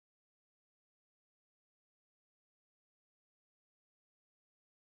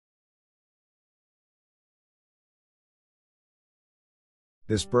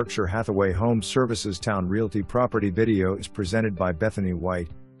This Berkshire Hathaway Home Services Towne Realty property video is presented by Bethany White.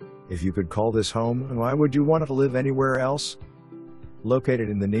 If you could call this home, why would you want to live anywhere else? Located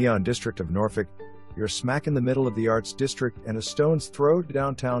in the Neon District of Norfolk, you're smack in the middle of the Arts District and a stone's throw to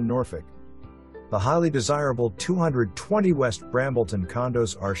downtown Norfolk. The highly desirable 220 West Brambleton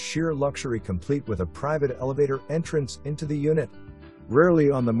Condos are sheer luxury, complete with a private elevator entrance into the unit. Rarely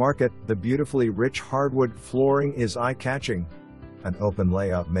on the market, the beautifully rich hardwood flooring is eye-catching. An open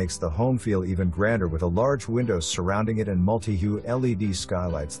layout makes the home feel even grander, with a large windows surrounding it and multi-hue LED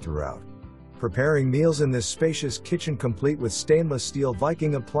skylights throughout. Preparing meals in this spacious kitchen, complete with stainless steel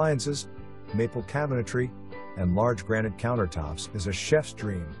Viking appliances, maple cabinetry, and large granite countertops, is a chef's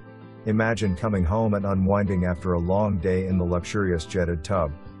dream. Imagine coming home and unwinding after a long day in the luxurious jetted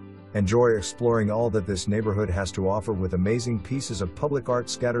tub. Enjoy exploring all that this neighborhood has to offer, with amazing pieces of public art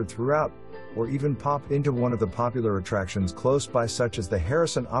scattered throughout, or even pop into one of the popular attractions close by, such as the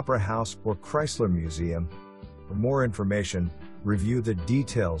Harrison Opera House or Chrysler Museum. For more information, review the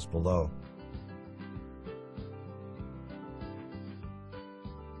details below.